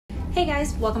Hey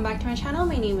guys, welcome back to my channel.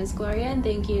 My name is Gloria and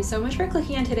thank you so much for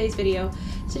clicking on today's video.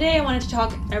 Today I wanted to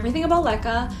talk everything about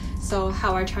Leca, so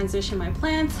how I transition my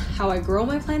plants, how I grow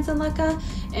my plants in Leca,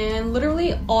 and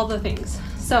literally all the things.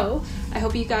 So I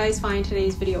hope you guys find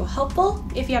today's video helpful.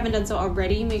 If you haven't done so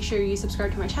already, make sure you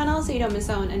subscribe to my channel so you don't miss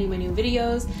out on any of my new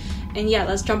videos. And yeah,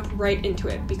 let's jump right into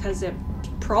it because it's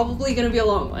probably gonna be a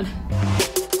long one.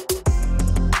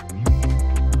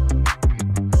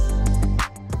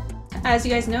 As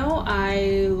you guys know,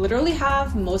 I literally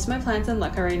have most of my plants in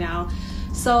Leca right now.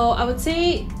 So I would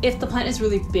say if the plant is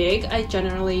really big, I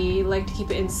generally like to keep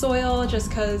it in soil just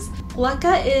because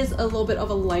Leca is a little bit of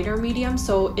a lighter medium.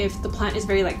 So if the plant is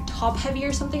very like top heavy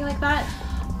or something like that,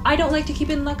 I don't like to keep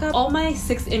it in Leca. All my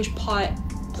 6-inch pot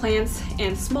plants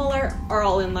and smaller are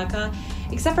all in Leca,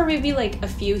 except for maybe like a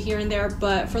few here and there.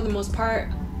 But for the most part,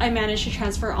 I managed to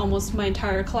transfer almost my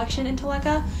entire collection into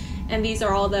Leca. And these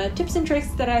are all the tips and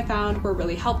tricks that I found were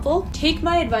really helpful. Take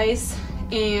my advice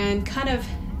and kind of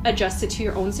adjust it to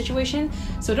your own situation.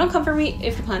 So don't come for me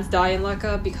if your plants die in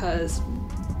Leca because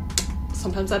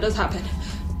sometimes that does happen.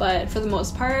 But for the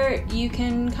most part, you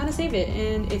can kind of save it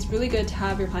and it's really good to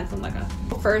have your plants in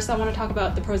Leca. First, I want to talk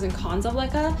about the pros and cons of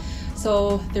Leca.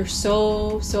 So there's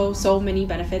so many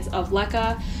benefits of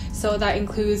Leca. So that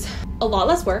includes a lot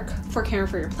less work for caring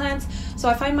for your plants. So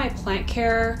I find my plant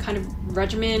care kind of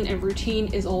regimen and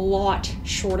routine is a lot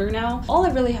shorter now. All I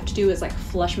really have to do is like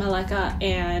flush my Leca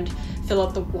and fill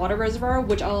up the water reservoir,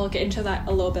 which I'll get into that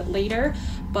a little bit later.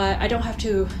 But I don't have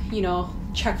to,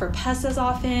 check for pests as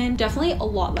often. Definitely a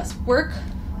lot less work.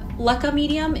 Leca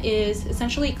medium is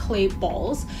essentially clay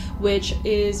balls, which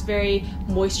is very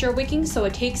moisture wicking. So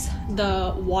it takes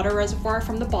the water reservoir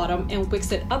from the bottom and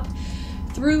wicks it up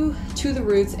through to the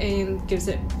roots and gives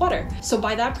it water. So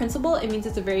by that principle, it means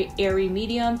it's a very airy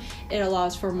medium. It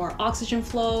allows for more oxygen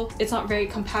flow. It's not very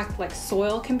compact like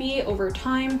soil can be over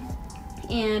time.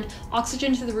 And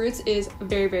oxygen to the roots is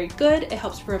very good. It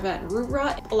helps prevent root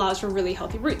rot, allows for really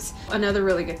healthy roots. Another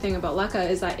really good thing about Leca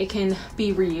is that it can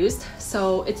be reused.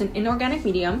 So it's an inorganic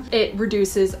medium. It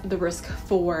reduces the risk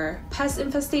for pest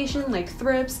infestation like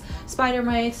thrips, spider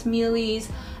mites, mealies,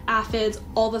 aphids,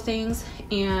 all the things.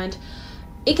 And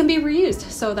it can be reused,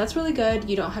 so that's really good.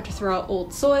 You don't have to throw out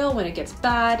old soil when it gets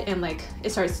bad and like it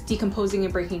starts decomposing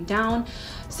and breaking down.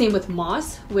 Same with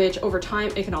moss, which over time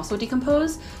it can also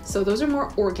decompose. So those are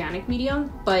more organic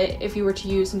medium, but if you were to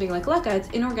use something like Leca, it's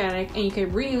inorganic and you can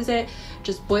reuse it,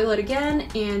 just boil it again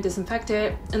and disinfect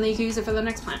it, and then you can use it for the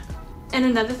next plant. And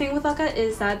another thing with Leca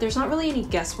is that there's not really any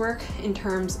guesswork in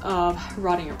terms of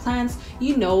rotting your plants.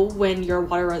 You know when your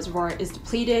water reservoir is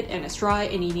depleted and it's dry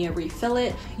and you need to refill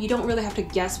it. You don't really have to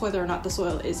guess whether or not the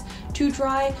soil is too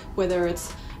dry, whether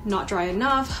it's not dry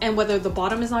enough, and whether the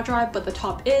bottom is not dry but the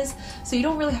top is. So you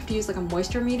don't really have to use like a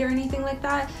moisture meter or anything like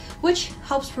that, which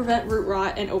helps prevent root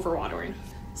rot and overwatering.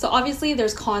 So obviously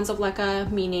there's cons of Leca,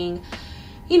 meaning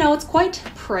it's quite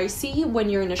pricey when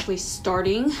you're initially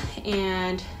starting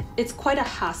and it's quite a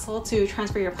hassle to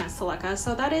transfer your plants to Leca,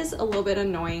 so that is a little bit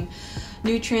annoying.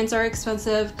 Nutrients are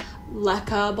expensive,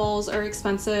 Leca balls are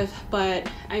expensive, but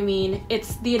I mean,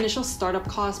 it's the initial startup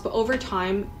cost, but over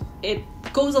time, it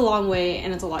goes a long way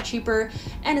and it's a lot cheaper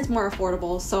and it's more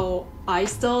affordable. So I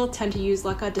still tend to use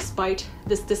Leca despite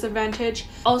this disadvantage.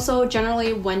 Also,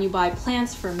 generally when you buy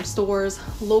plants from stores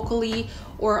locally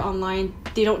or online,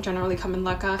 they don't generally come in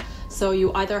Leca. So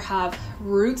you either have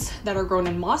roots that are grown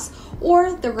in moss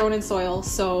or they're grown in soil.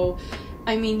 So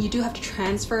I mean, you do have to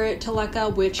transfer it to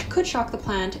Leca, which could shock the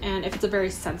plant, and if it's a very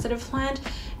sensitive plant,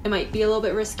 it might be a little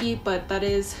bit risky, but that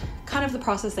is kind of the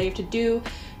process that you have to do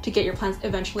to get your plants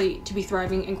eventually to be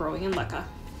thriving and growing in Leca.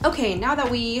 Okay, now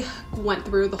that we went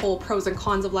through the whole pros and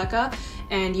cons of Leca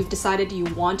and you've decided you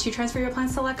want to transfer your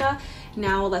plants to Leca,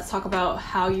 now let's talk about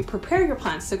how you prepare your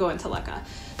plants to go into Leca.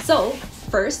 So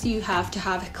first you have to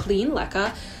have clean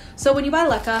Leca. So when you buy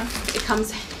Leca, it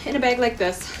comes in a bag like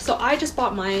this. So I just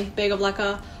bought my bag of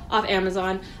Leca off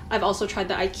Amazon. I've also tried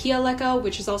the IKEA Leca,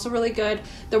 which is also really good.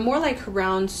 They're more like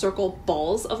round circle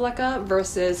balls of Leca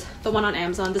versus the one on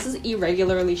Amazon. This is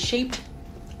irregularly shaped.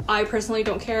 I personally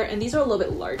don't care, and these are a little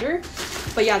bit larger.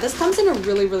 But yeah, this comes in a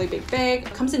really big bag.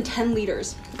 It comes in 10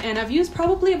 liters, and I've used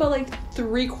probably about like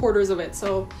 3/4 of it.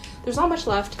 So there's not much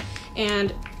left,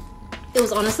 and it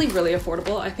was honestly really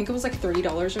affordable. I think it was like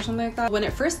 $30 or something like that. When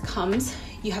it first comes,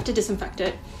 you have to disinfect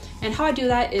it. And how I do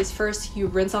that is first you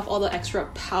rinse off all the extra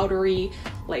powdery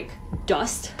like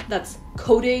dust that's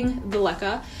coating the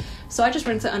Leca. So I just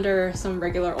rinse it under some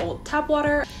regular old tap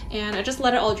water and I just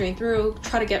let it all drain through,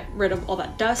 try to get rid of all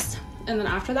that dust. and then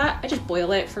after that I just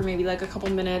boil it for maybe like a couple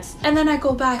minutes, and then I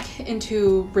go back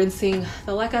into rinsing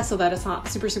the leca so that it's not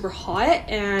super hot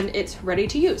and it's ready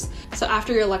to use. So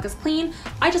after your leca's clean,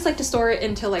 I just like to store it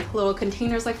into like little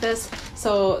containers like this.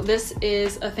 So this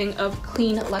is a thing of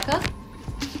clean leca.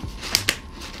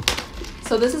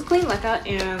 So this is clean leca,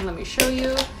 and let me show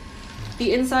you.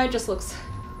 The inside just looks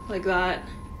like that.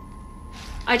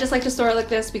 I just like to store it like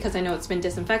this because I know it's been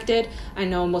disinfected. I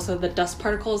know most of the dust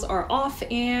particles are off,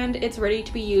 and it's ready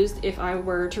to be used if I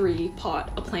were to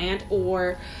repot a plant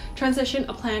or transition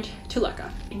a plant to leca.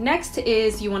 Next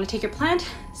is you want to take your plant.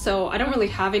 So I don't really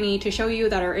have any to show you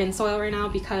that are in soil right now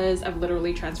because I've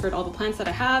literally transferred all the plants that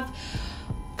I have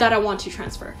that I want to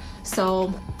transfer.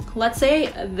 So let's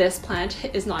say this plant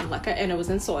is not in leca and it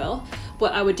was in soil.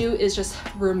 What I would do is just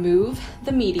remove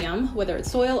the medium, whether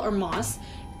it's soil or moss.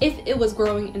 If it was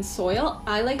growing in soil,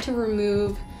 I like to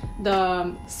remove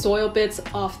the soil bits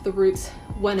off the roots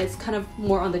when it's kind of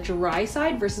more on the dry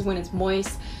side versus when it's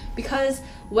moist, because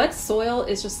wet soil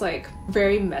is just like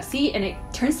very messy and it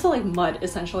turns to like mud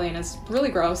essentially, and it's really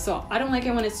gross. So I don't like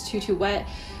it when it's too wet.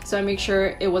 So I make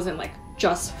sure it wasn't like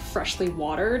just freshly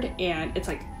watered and it's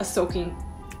like a soaking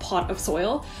pot of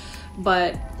soil.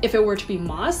 But if it were to be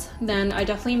moss, then I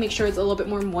definitely make sure it's a little bit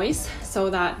more moist so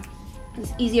that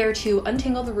it's easier to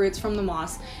untangle the roots from the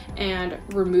moss and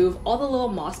remove all the little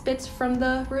moss bits from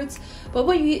the roots. But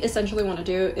what you essentially want to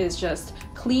do is just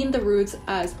clean the roots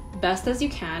as best as you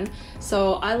can.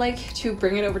 So I like to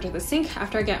bring it over to the sink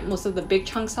after I get most of the big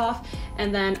chunks off,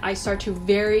 and then I start to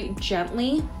very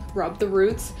gently rub the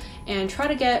roots and try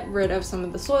to get rid of some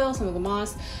of the soil, some of the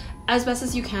moss, as best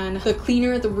as you can. The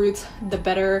cleaner the roots, the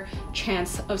better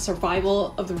chance of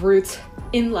survival of the roots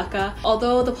in leca.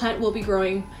 Although the plant will be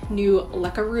growing new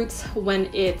leca roots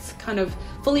when it's kind of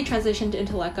fully transitioned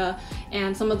into leca,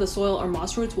 and some of the soil or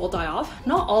moss roots will die off.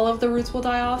 Not all of the roots will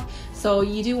die off, so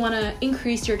you do want to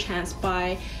increase your chance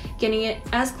by getting it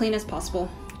as clean as possible.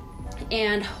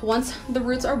 And once the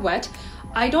roots are wet,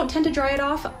 I don't tend to dry it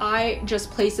off, I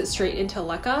just place it straight into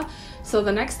leca. So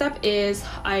the next step is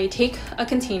I take a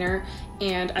container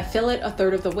and I fill it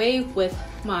 1/3 of the way with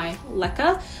my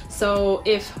leca. So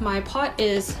if my pot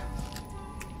is,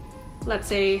 let's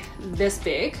say, this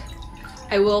big,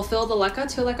 I will fill the leca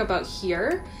to like about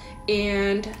here,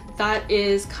 and that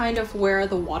is kind of where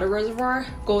the water reservoir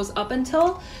goes up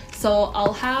until. So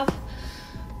I'll have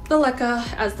the leca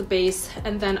as the base,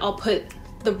 and then I'll put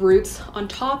the roots on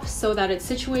top so that it's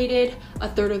situated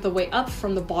 1/3 of the way up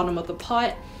from the bottom of the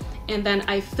pot, and then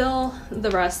I fill the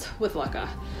rest with leca.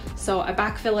 So I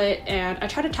backfill it and I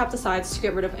try to tap the sides to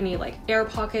get rid of any like air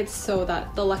pockets so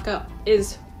that the leca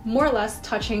is more or less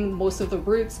touching most of the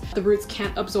roots. The roots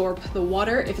can't absorb the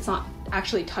water if it's not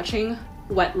actually touching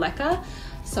wet leca.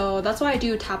 So that's why I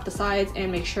do tap the sides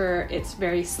and make sure it's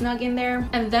very snug in there,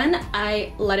 and then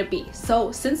I let it be.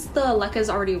 So since the leca is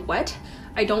already wet,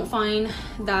 I don't find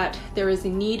that there is a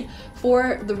need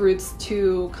for the roots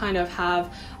to kind of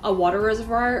have a water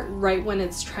reservoir right when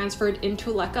it's transferred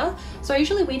into leca. So I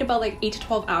usually wait about like 8 to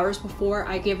 12 hours before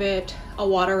I give it a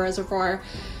water reservoir.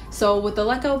 So with the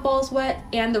leca balls wet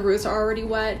and the roots are already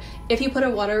wet, if you put a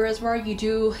water reservoir, you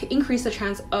do increase the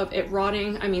chance of it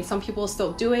rotting. I mean, some people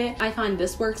still do it. I find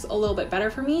this works a little bit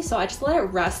better for me. So I just let it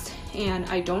rest and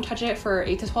I don't touch it for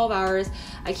 8 to 12 hours.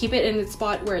 I keep it in its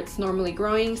spot where it's normally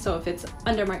growing. So if it's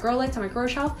under my grow lights on my grow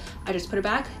shelf, I just put it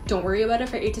back. Don't worry about it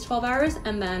for 8 to 12 hours.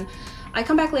 And then I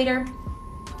come back later,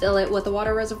 fill it with the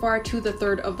water reservoir to the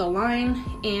 1/3 of the line,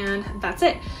 and that's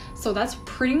it. So that's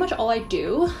pretty much all I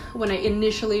do when I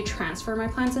initially transfer my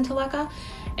plants into leca.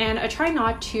 And I try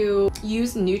not to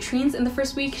use nutrients in the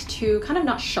first week to kind of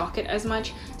not shock it as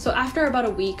much. So after about a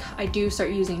week, I do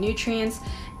start using nutrients,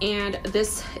 and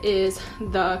this is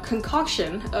the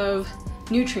concoction of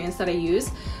nutrients that I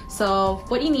use. So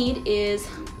what you need is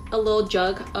a little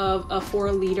jug of a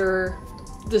 4-liter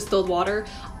distilled water.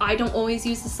 I don't always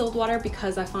use distilled water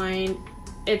because I find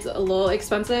it's a little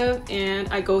expensive, and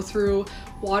I go through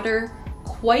water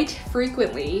quite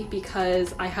frequently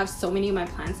because I have so many of my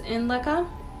plants in leca.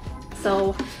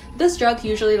 So this jug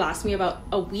usually lasts me about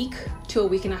a week to a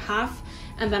week and a half,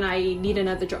 and then I need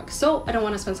another jug. So I don't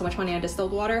want to spend so much money on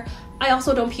distilled water. I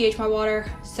also don't pH my water,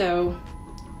 so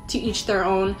to each their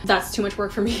own. That's too much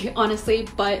work for me, honestly,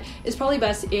 but it's probably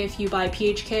best if you buy a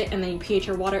pH kit and then you pH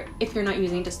your water if you're not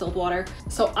using distilled water.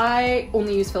 So I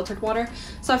only use filtered water.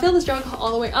 So I fill this jug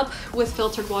all the way up with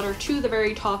filtered water to the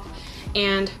very top,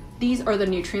 and these are the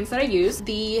nutrients that I use.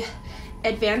 The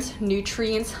advanced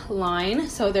nutrients line,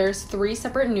 so there's 3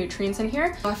 separate nutrients in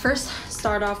here. I first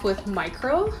start off with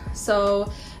micro.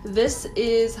 So This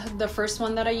is the first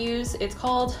one that I use. It's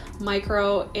called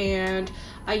Micro, and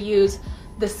I use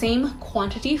the same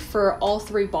quantity for all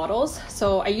 3 bottles.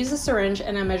 So I use a syringe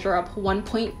and I measure up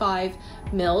 1.5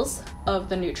 mils of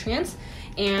the nutrients,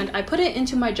 and I put it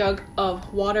into my jug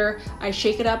of water. I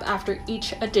shake it up after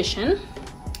each addition,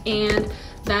 and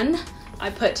then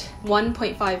I put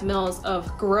 1.5 mils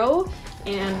of Grow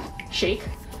and shake,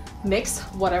 mix,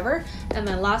 whatever. And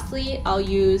then lastly, I'll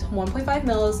use 1.5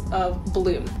 mils of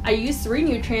Bloom. I use 3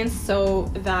 nutrients so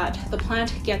that the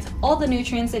plant gets all the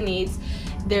nutrients it needs.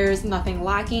 There's nothing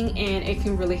lacking and it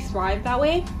can really thrive that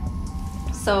way.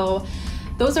 So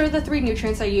those are the 3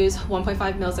 nutrients I use,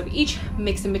 1.5 mils of each,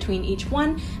 mix in between each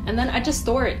one, and then I just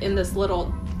store it in this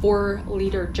little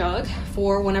 4-liter jug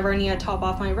for whenever I need to top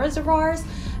off my reservoirs,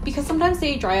 because sometimes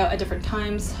they dry out at different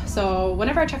times. So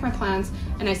whenever I check my plants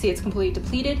and I see it's completely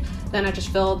depleted, then I just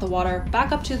fill the water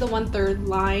back up to the 1/3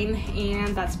 line,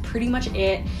 and that's pretty much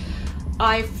it.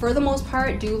 I, for the most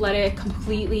part, do let it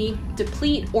completely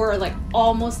deplete or like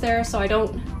almost there, so I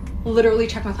don't literally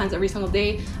check my plants every single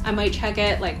day. I might check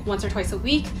it like once or twice a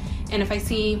week, and if I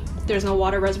see there's no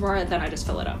water reservoir, then I just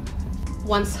fill it up.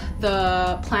 Once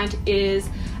the plant is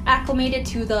acclimated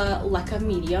to the Leca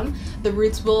medium, the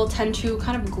roots will tend to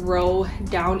kind of grow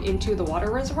down into the water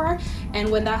reservoir, and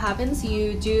when that happens,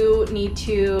 you do need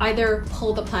to either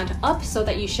pull the plant up so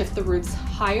that you shift the roots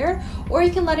higher, or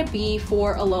you can let it be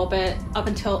for a little bit up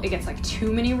until it gets like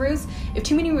too many roots. If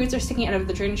too many roots are sticking out of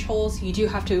the drainage holes, you do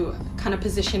have to kind of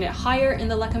position it higher in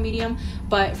the Leca medium,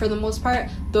 but for the most part,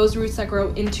 those roots that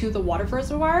grow into the water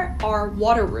reservoir are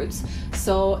water roots,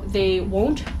 so they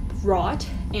won't rot,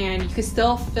 and you can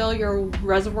still fill your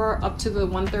reservoir up to the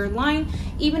 1/3 line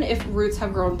even if roots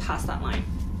have grown past that line.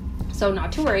 So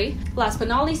not to worry. Last but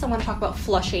not least, I want to talk about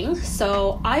flushing.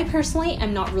 So I personally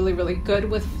am not really good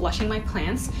with flushing my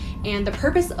plants, and the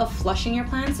purpose of flushing your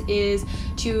plants is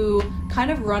to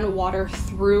kind of run water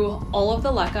through all of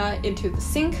the Leca into the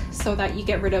sink so that you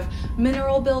get rid of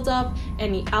mineral buildup,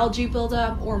 any algae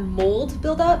buildup, or mold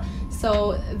buildup.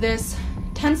 So this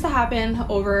tends to happen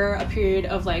over a period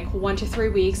of like 1 to 3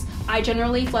 weeks. I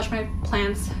generally flush my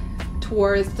plants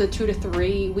towards the 2 to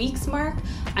 3 weeks mark.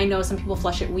 I know some people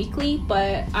flush it weekly,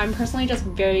 but I'm personally just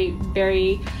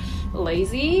very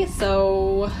lazy,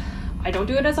 so I don't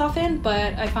do it as often,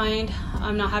 but I find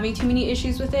I'm not having too many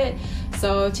issues with it.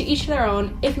 So to each their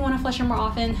own. If you want to flush it more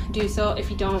often, do so.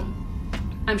 If you don't,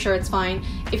 I'm sure it's fine.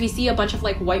 If you see a bunch of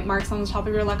like white marks on the top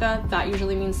of your Leca, that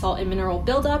usually means salt and mineral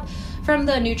buildup from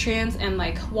the nutrients and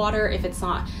like water if it's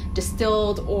not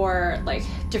distilled or like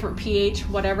different pH,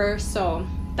 whatever. So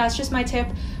that's just my tip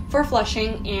for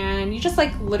flushing, and you just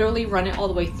like literally run it all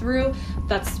the way through.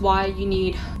 That's why you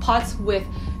need pots with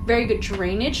very good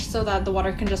drainage so that the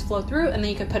water can just flow through, and then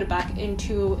you can put it back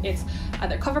into its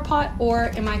either cover pot, or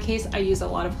in my case I use a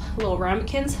lot of little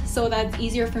ramekins, so that's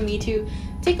easier for me to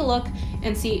take a look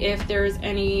and see if there's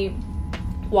any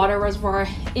water reservoir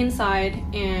inside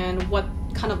and what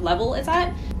kind of level it's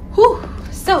at. Whew.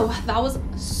 So that was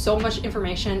so much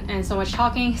information and so much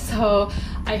talking, so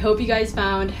I hope you guys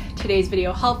found today's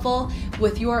video helpful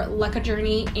with your Leca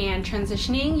journey and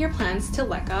transitioning your plants to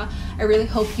Leca. I really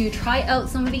hope you try out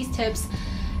some of these tips,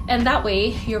 and that way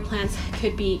your plants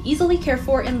could be easily cared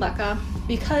for in Leca,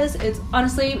 because it's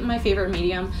honestly my favorite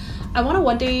medium. I want to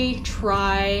one day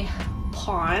try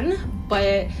Pon,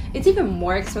 but it's even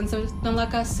more expensive than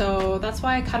Leca, so that's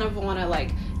why I kind of want to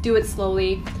like do it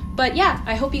slowly. But yeah,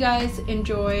 I hope you guys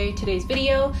enjoy today's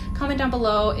video. Comment down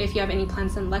below if you have any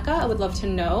plants in Leca. I would love to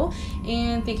know.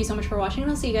 And thank you so much for watching,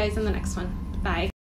 and I'll see you guys in the next one. Bye.